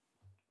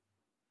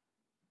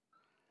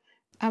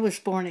I was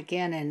born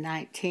again in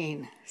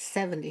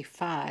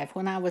 1975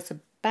 when I was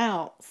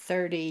about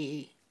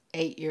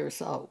 38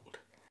 years old.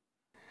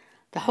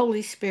 The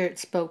Holy Spirit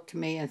spoke to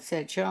me and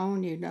said,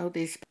 Joan, you know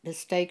these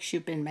mistakes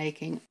you've been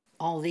making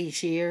all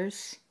these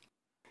years?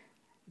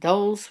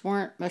 Those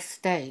weren't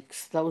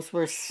mistakes, those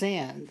were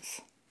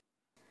sins.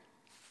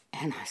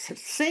 And I said,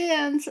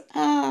 sins?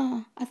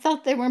 I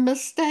thought they were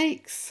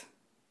mistakes.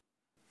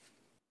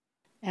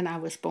 And I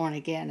was born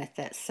again at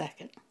that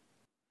second.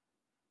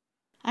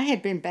 I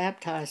had been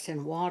baptized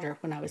in water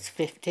when I was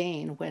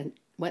 15,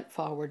 went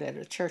forward at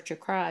a Church of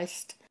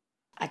Christ.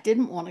 I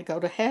didn't want to go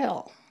to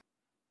hell.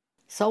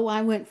 So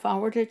I went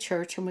forward to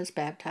church and was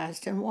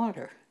baptized in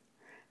water.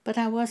 But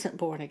I wasn't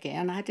born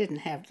again. I didn't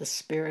have the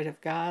Spirit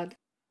of God.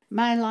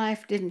 My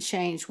life didn't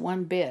change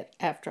one bit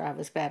after I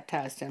was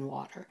baptized in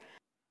water.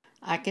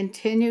 I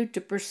continued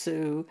to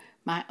pursue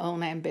my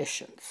own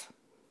ambitions.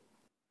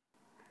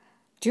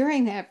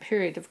 During that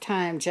period of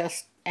time,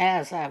 just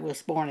as I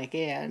was born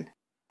again,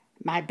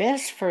 my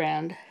best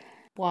friend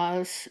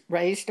was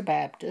raised a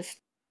Baptist.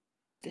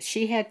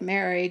 She had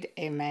married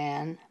a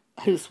man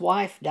whose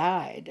wife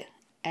died,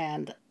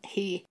 and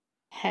he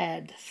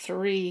had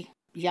 3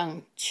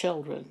 young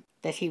children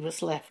that he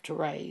was left to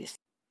raise.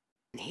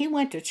 He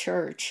went to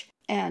church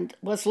and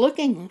was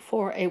looking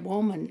for a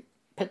woman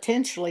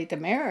potentially to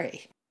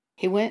marry.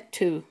 He went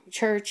to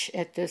church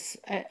at this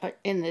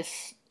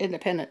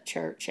independent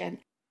church, and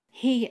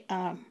he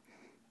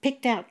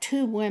picked out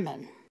 2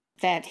 women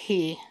that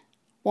he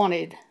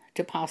wanted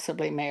to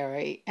possibly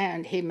marry,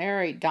 and he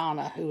married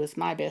Donna, who was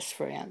my best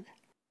friend.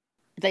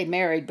 They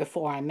married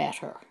before I met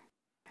her.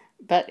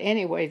 But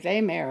anyway,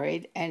 they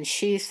married, and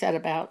she set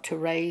about to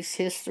raise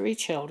his 3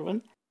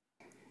 children.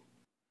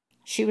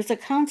 She was a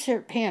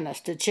concert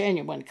pianist, a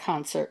genuine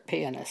concert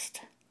pianist.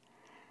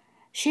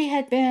 She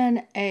had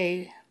been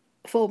a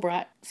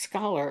Fulbright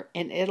scholar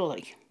in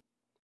Italy.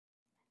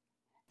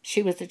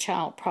 She was a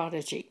child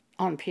prodigy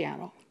on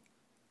piano.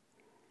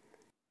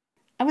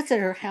 I was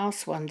at her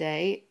house one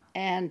day,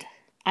 and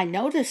I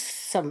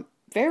noticed some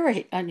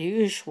very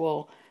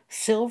unusual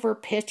silver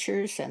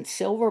pitchers and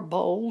silver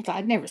bowls.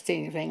 I'd never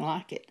seen anything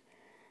like it.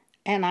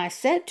 And I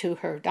said to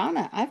her,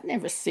 Donna, I've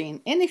never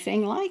seen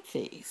anything like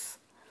these.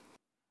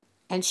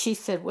 And she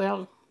said,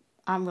 well,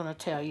 I'm going to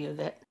tell you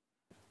that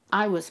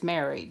I was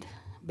married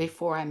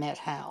before I met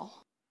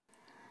Hal.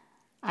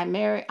 I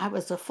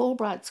was a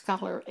Fulbright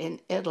scholar in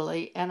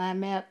Italy, and I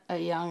met a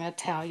young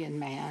Italian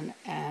man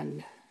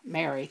and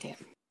married him.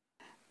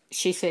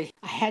 She said,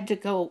 I had to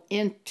go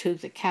into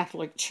the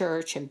Catholic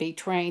Church and be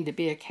trained to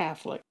be a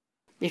Catholic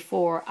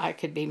before I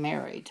could be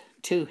married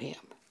to him.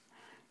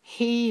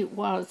 He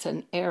was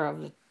an heir of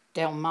the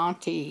Del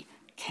Monte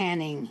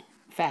canning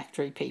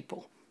factory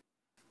people,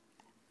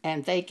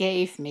 and they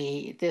gave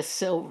me this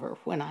silver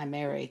when I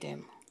married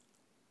him.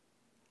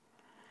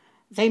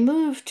 They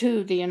moved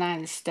to the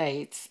United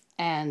States,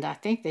 and I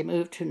think they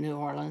moved to New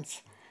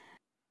Orleans,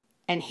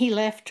 and he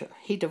left her.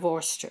 He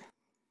divorced her.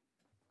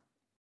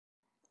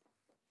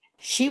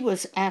 She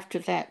was, after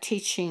that,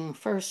 teaching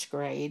first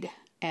grade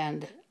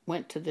and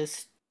went to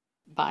this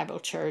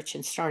Bible church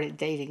and started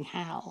dating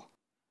Hal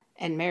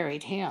and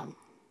married him.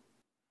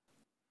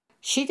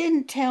 She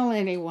didn't tell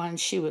anyone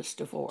she was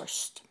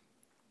divorced.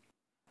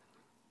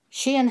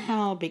 She and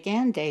Hal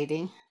began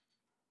dating.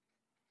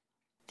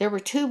 There were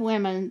 2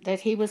 women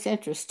that he was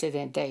interested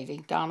in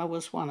dating. Donna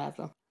was one of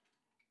them.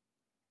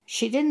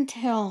 She didn't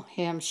tell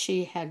him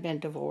she had been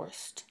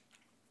divorced.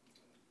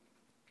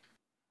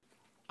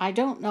 I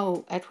don't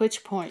know at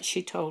which point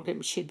she told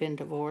him she'd been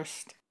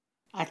divorced.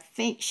 I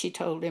think she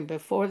told him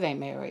before they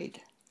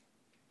married.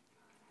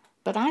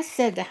 But I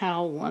said to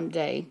Hal one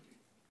day,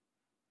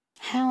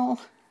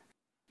 Hal,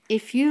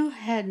 if you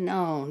had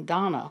known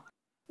Donna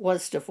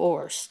was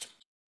divorced,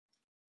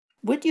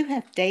 would you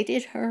have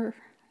dated her?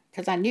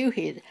 Because I knew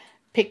he had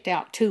picked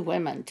out 2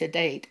 women to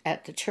date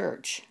at the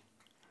church.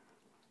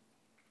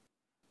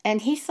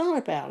 And he thought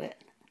about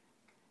it.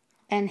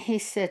 And he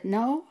said,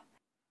 no,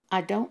 I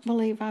don't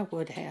believe I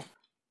would have.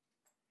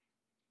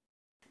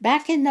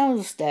 Back in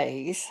those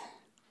days,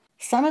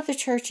 some of the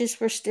churches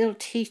were still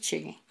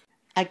teaching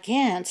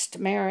against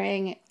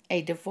marrying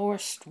a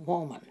divorced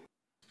woman.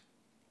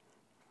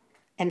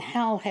 And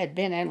Hal had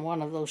been in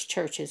one of those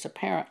churches,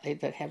 apparently,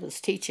 that was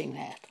teaching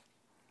that.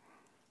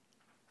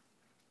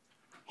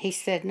 He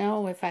said,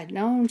 no, if I'd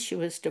known she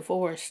was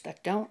divorced, I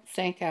don't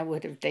think I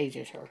would have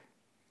dated her.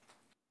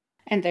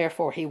 And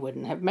therefore he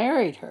wouldn't have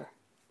married her.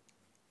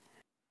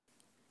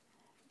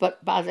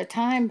 But by the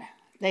time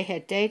they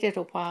had dated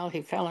a while,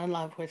 he fell in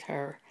love with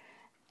her.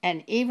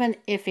 And even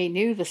if he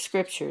knew the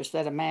scriptures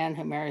that a man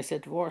who marries a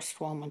divorced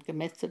woman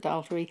commits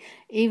adultery,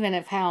 even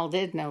if Hal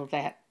did know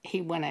that, he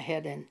went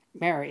ahead and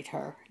married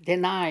her,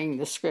 denying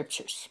the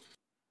scriptures.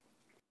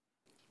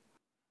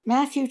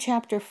 Matthew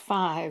chapter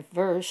 5,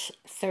 verse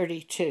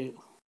 32.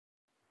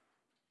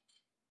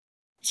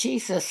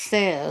 Jesus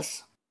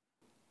says,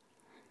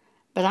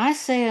 but I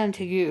say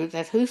unto you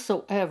that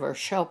whosoever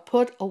shall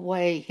put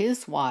away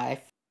his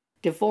wife,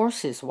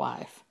 divorce his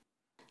wife,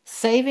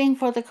 saving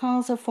for the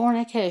cause of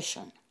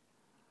fornication,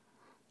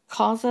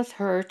 causeth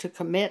her to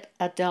commit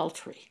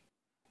adultery.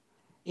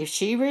 If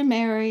she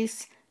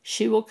remarries,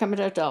 she will commit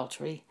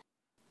adultery,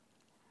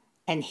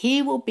 and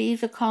he will be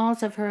the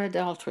cause of her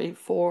adultery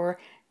for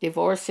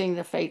divorcing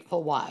the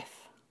faithful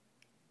wife.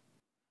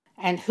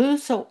 And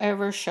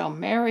whosoever shall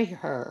marry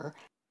her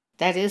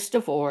that is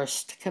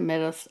divorced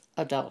committeth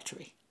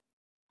adultery.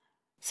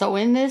 So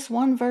in this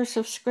one verse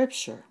of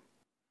Scripture,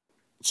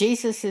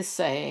 Jesus is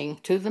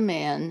saying to the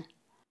men,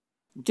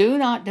 do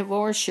not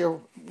divorce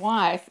your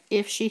wife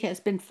if she has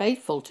been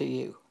faithful to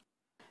you.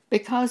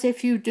 Because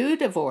if you do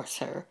divorce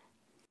her,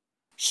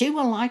 she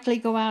will likely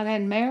go out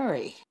and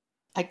marry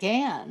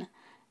again.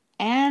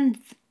 And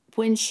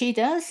when she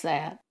does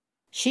that,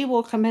 she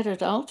will commit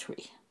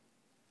adultery.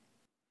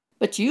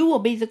 But you will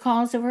be the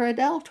cause of her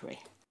adultery.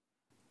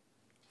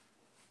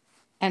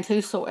 And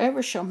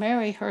whosoever shall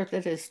marry her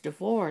that is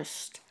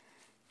divorced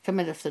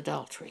committeth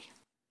adultery.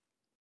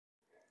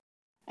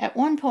 At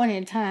one point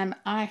in time,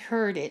 I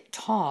heard it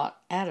taught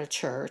at a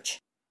church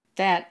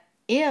that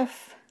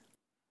if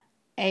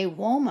a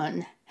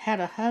woman had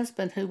a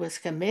husband who was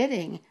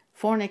committing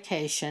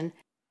fornication,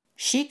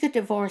 she could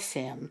divorce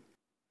him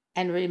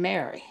and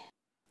remarry.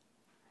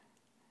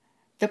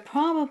 The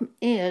problem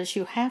is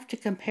you have to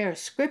compare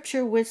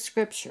Scripture with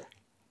Scripture.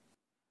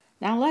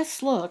 Now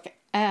let's look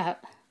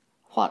at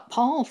what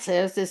Paul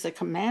says is a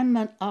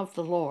commandment of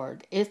the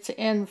Lord. It's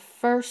in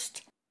 1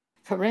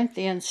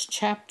 Corinthians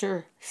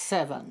chapter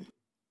 7,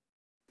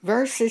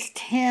 verses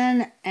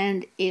 10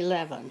 and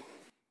 11.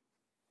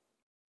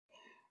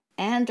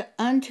 And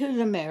unto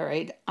the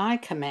married I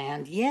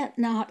command, yet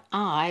not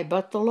I,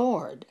 but the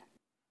Lord.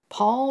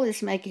 Paul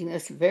is making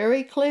this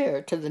very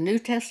clear to the New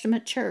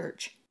Testament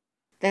church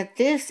that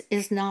this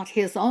is not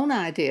his own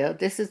idea.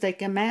 This is a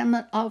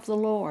commandment of the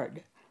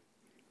Lord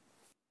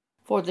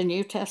for the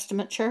New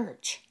Testament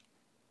church.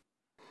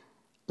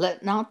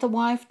 Let not the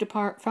wife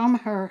depart from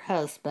her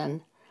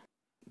husband,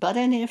 but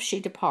and if she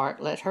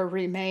depart, let her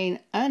remain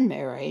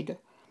unmarried,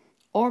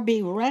 or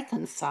be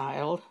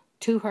reconciled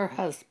to her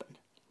husband.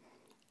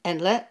 And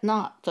let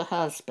not the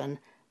husband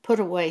put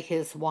away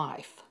his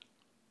wife.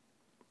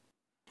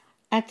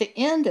 At the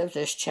end of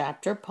this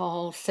chapter,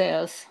 Paul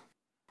says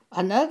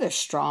another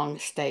strong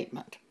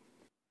statement.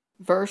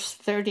 Verse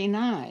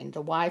 39,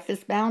 the wife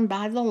is bound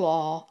by the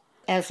law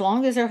as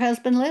long as her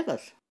husband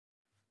liveth.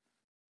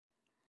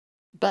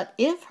 But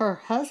if her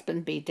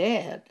husband be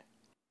dead,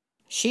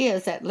 she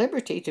is at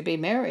liberty to be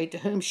married to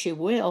whom she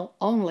will,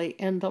 only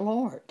in the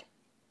Lord.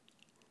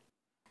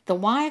 The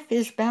wife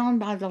is bound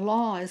by the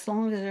law as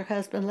long as her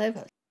husband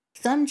liveth.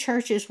 Some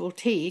churches will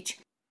teach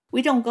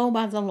we don't go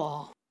by the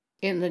law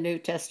in the New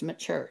Testament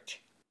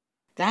church.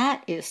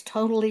 That is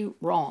totally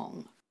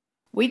wrong.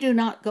 We do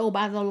not go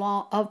by the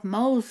law of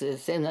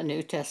Moses in the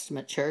New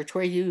Testament church,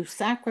 where you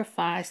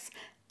sacrifice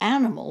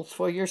animals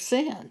for your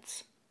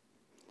sins.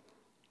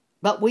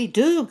 But we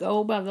do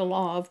go by the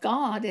law of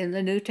God in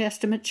the New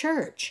Testament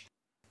church.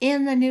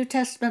 In the New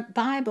Testament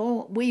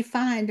Bible, we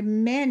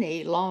find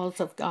many laws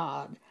of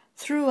God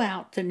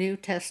throughout the New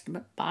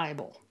Testament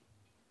Bible.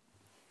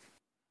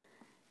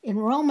 In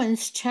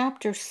Romans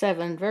chapter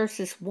 7,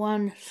 verses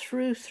 1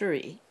 through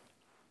 3,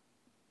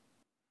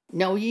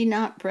 know ye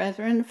not,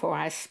 brethren, for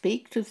I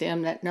speak to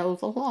them that know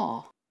the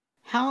law,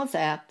 how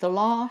that the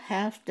law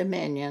hath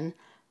dominion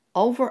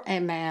over a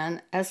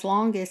man as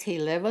long as he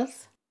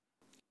liveth?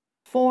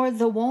 For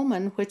the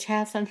woman which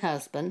hath an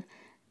husband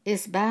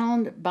is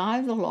bound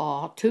by the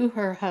law to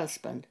her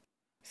husband,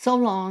 so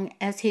long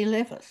as he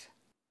liveth.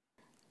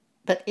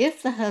 But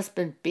if the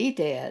husband be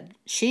dead,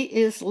 she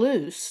is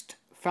loosed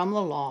from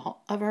the law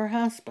of her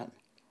husband.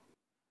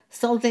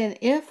 So then,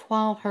 if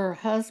while her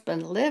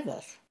husband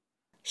liveth,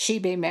 she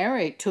be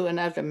married to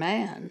another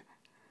man,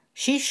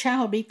 she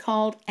shall be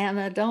called an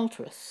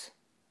adulteress.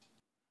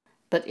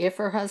 But if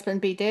her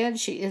husband be dead,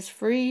 she is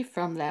free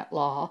from that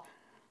law,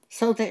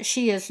 so that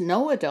she is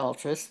no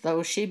adulteress,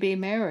 though she be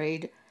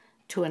married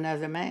to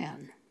another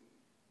man.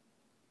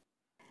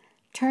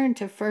 Turn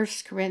to 1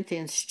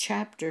 Corinthians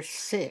chapter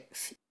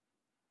 6.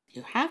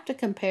 You have to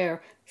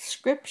compare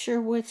Scripture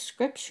with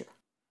Scripture.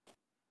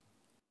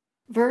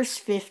 Verse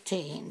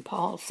 15,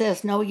 Paul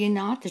says, know ye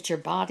not that your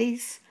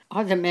bodies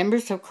are the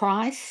members of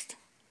Christ?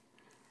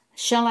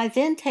 Shall I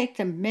then take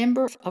the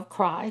members of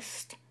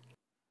Christ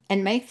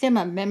and make them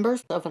a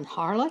members of an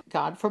harlot?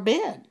 God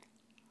forbid.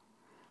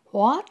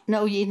 What?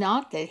 Know ye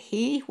not that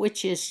he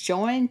which is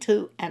joined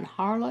to an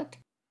harlot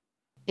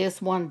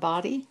is one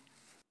body?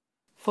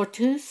 For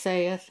two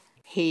saith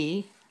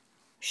he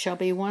shall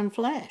be one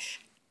flesh.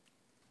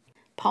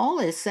 Paul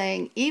is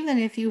saying even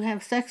if you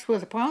have sex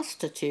with a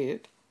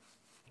prostitute,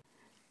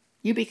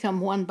 you become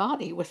one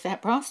body with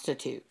that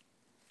prostitute.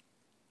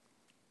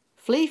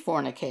 Flee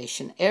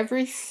fornication.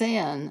 Every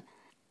sin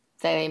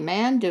that a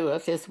man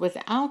doeth is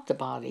without the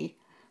body,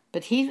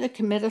 but he that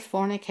committeth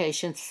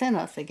fornication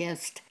sinneth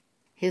against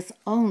his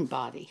own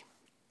body.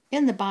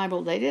 In the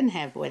Bible, they didn't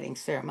have wedding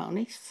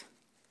ceremonies.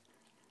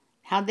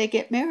 How'd they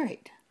get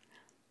married?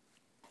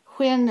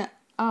 When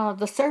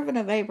the servant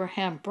of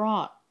Abraham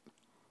brought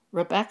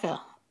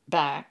Rebekah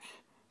back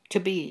to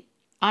be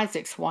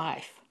Isaac's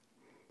wife,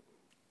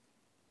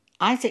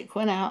 Isaac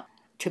went out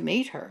to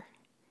meet her,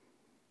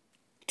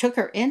 took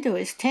her into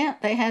his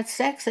tent. They had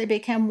sex. They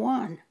became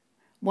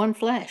one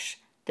flesh.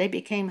 They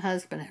became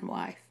husband and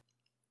wife.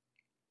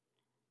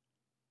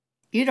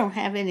 You don't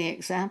have any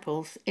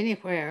examples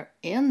anywhere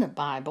in the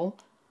Bible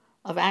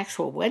of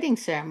actual wedding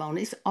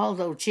ceremonies,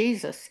 although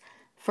Jesus'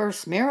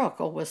 first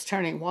miracle was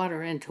turning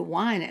water into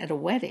wine at a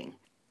wedding.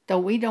 Though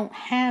we don't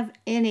have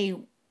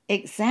any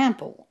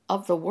example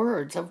of the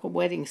words of a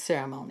wedding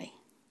ceremony.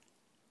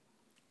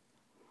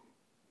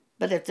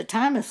 But at the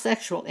time of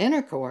sexual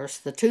intercourse,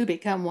 the two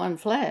become one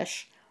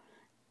flesh,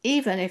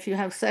 even if you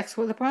have sex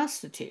with a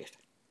prostitute.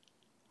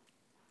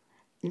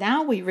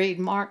 Now we read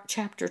Mark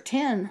chapter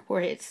 10,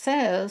 where it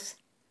says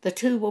the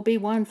two will be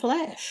one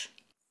flesh.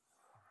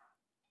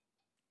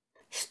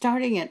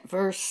 Starting at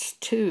verse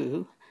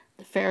 2,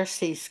 the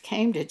Pharisees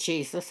came to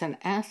Jesus and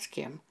asked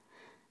him,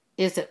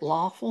 "Is it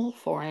lawful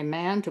for a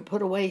man to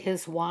put away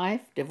his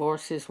wife,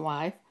 divorce his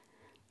wife?"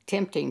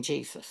 Tempting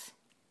Jesus.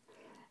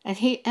 And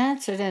he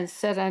answered and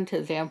said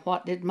unto them,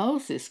 "What did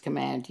Moses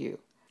command you?"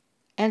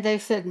 And they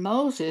said,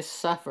 "Moses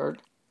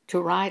suffered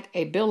to write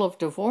a bill of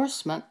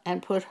divorcement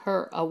and put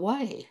her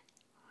away."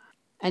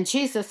 And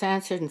Jesus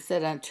answered and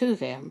said unto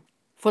them,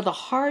 "For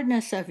the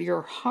hardness of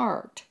your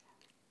heart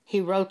he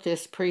wrote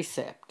this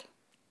precept.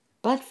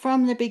 But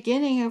from the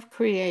beginning of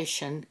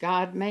creation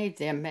God made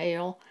them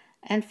male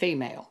and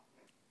female.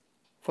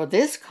 For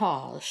this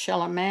cause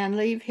shall a man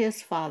leave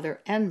his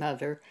father and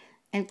mother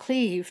and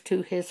cleave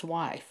to his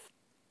wife,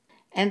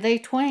 and they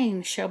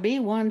twain shall be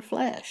one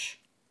flesh.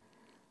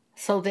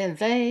 So then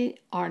they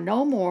are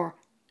no more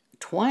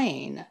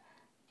twain,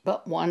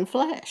 but one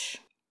flesh.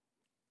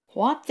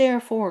 What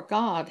therefore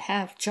God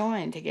hath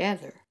joined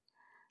together,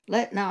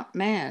 let not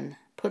man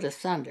put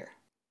asunder."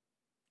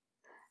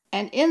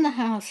 And in the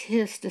house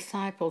his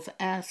disciples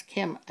asked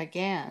him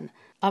again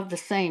of the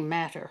same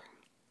matter.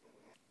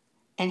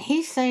 And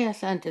he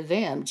saith unto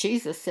them,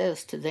 Jesus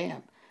says to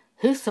them,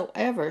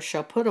 "Whosoever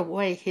shall put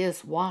away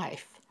his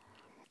wife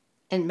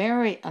and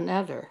marry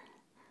another,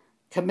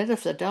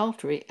 committeth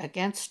adultery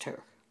against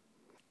her.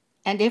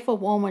 And if a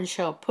woman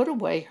shall put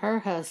away her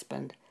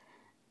husband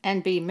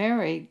and be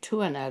married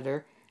to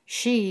another,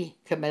 she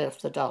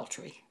committeth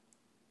adultery."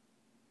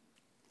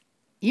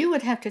 You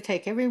would have to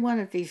take every one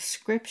of these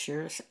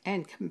scriptures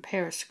and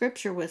compare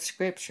scripture with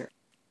scripture.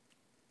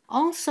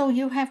 Also,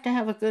 you have to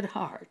have a good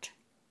heart.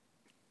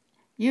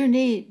 You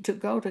need to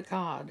go to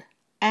God,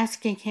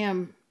 asking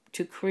Him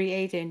to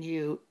create in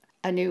you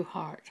a new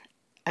heart,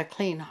 a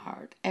clean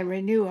heart, and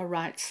renew a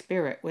right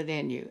spirit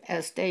within you,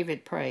 as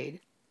David prayed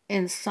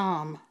in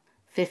Psalm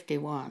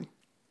 51.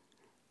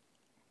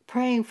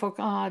 Praying for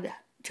God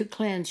to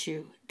cleanse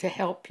you, to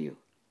help you,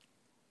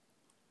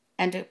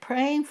 and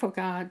praying for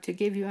God to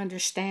give you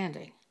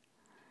understanding.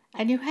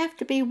 And you have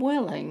to be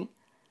willing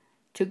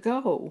to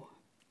go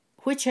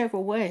whichever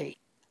way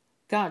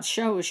God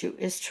shows you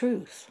is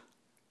truth.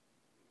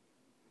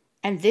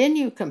 And then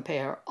you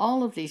compare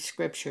all of these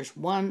scriptures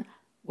one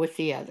with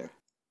the other.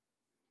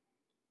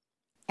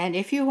 And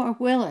if you are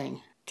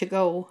willing to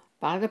go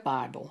by the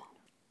Bible,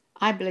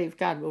 I believe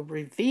God will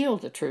reveal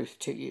the truth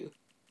to you.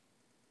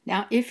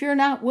 Now, if you're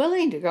not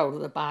willing to go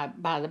to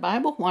by the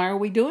Bible, why are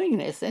we doing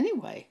this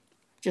anyway?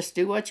 Just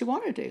do what you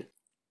want to do.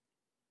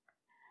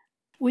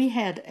 We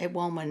had a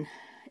woman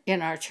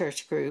in our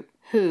church group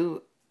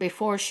who,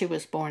 before she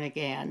was born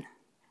again,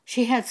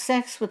 she had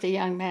sex with a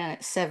young man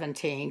at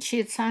 17. She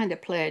had signed a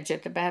pledge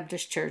at the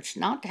Baptist church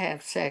not to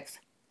have sex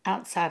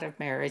outside of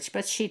marriage,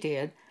 but she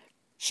did.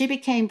 She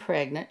became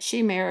pregnant.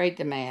 She married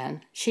the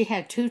man. She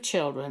had 2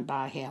 children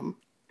by him,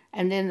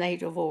 and then they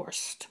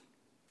divorced.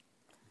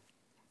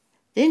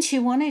 Then she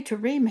wanted to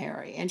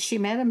remarry, and she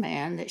met a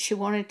man that she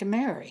wanted to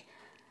marry.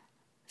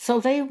 So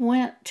they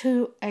went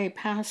to a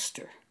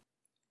pastor,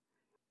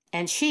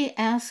 and she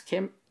asked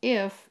him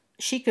if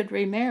she could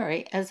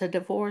remarry as a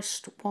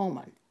divorced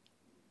woman.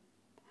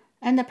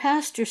 And the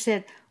pastor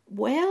said,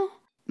 "Well,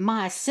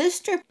 my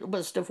sister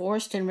was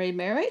divorced and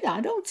remarried. I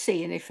don't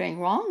see anything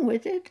wrong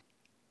with it."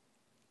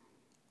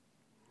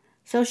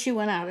 So she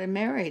went out and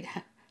married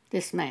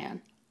this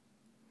man.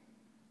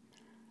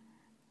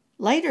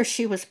 Later,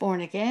 she was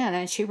born again,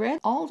 and she read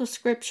all the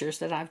scriptures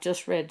that I've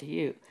just read to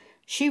you.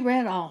 She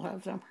read all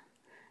of them.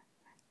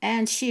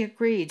 And she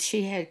agreed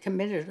she had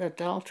committed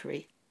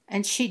adultery.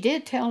 And she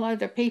did tell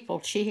other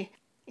people she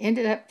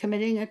ended up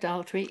committing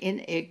adultery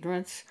in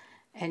ignorance,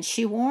 and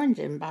she warned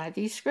them by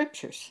these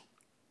scriptures.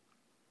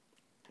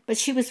 But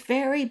she was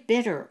very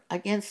bitter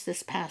against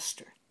this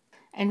pastor.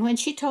 And when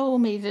she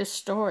told me this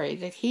story,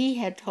 that he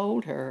had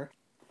told her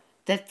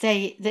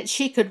that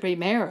she could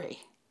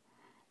remarry,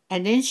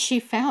 and then she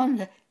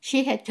found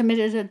she had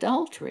committed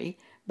adultery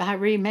by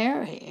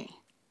remarrying,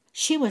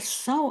 she was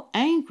so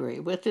angry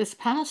with this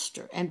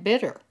pastor and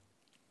bitter.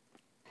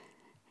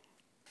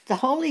 The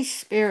Holy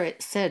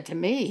Spirit said to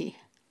me,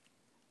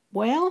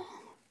 "Well,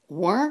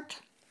 weren't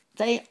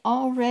they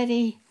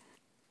already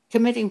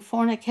committing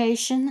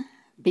fornication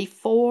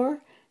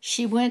before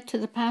she went to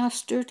the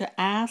pastor to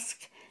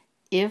ask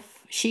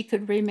if she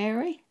could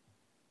remarry?"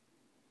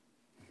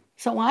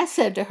 So I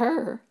said to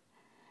her,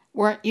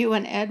 Weren't you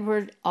and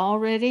Edward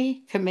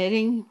already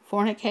committing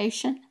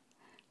fornication?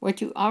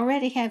 Weren't you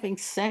already having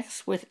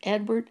sex with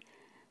Edward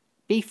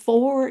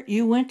before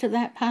you went to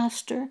that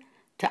pastor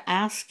to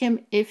ask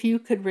him if you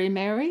could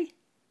remarry?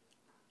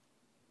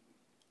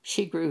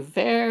 She grew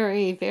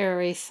very,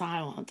 very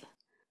silent.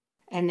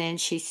 And then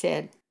she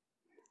said,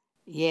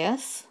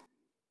 yes.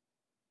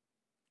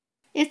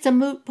 It's a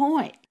moot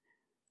point.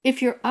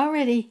 If you're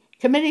already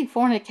committing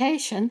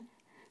fornication,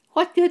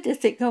 what good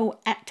does it go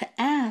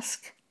to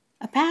ask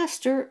a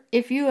pastor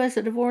if you as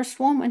a divorced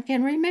woman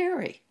can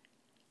remarry?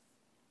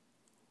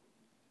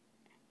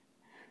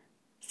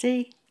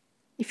 See,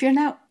 if you're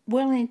not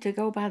willing to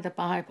go by the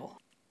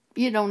Bible,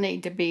 you don't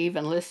need to be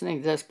even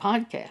listening to this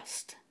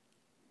podcast.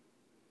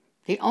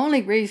 The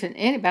only reason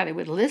anybody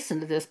would listen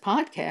to this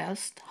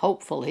podcast,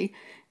 hopefully,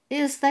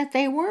 is that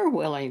they were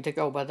willing to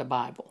go by the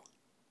Bible.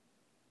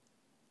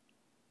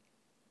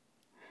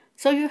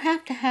 So you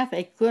have to have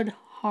a good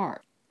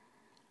heart.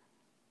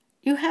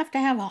 You have to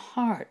have a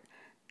heart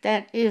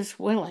that is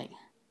willing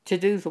to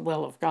do the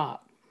will of God.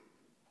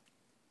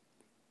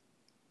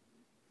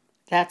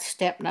 That's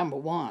step number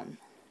 1.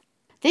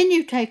 Then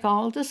you take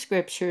all the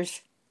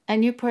scriptures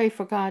and you pray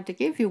for God to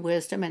give you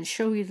wisdom and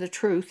show you the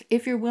truth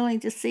if you're willing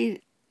to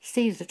see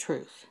the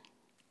truth.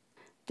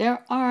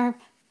 There are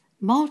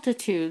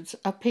multitudes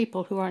of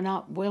people who are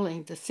not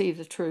willing to see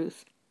the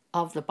truth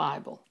of the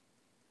Bible.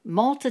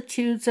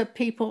 Multitudes of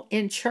people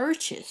in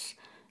churches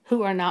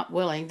who are not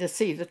willing to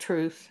see the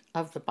truth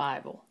of the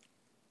Bible.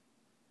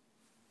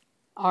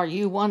 Are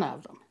you one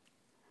of them?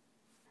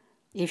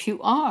 If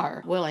you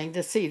are willing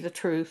to see the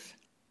truth,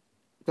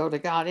 go to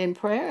God in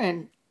prayer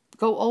and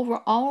go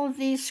over all of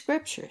these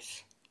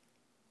scriptures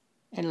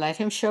and let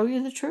Him show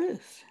you the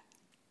truth.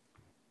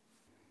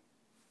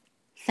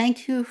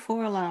 Thank you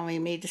for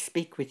allowing me to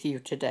speak with you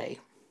today.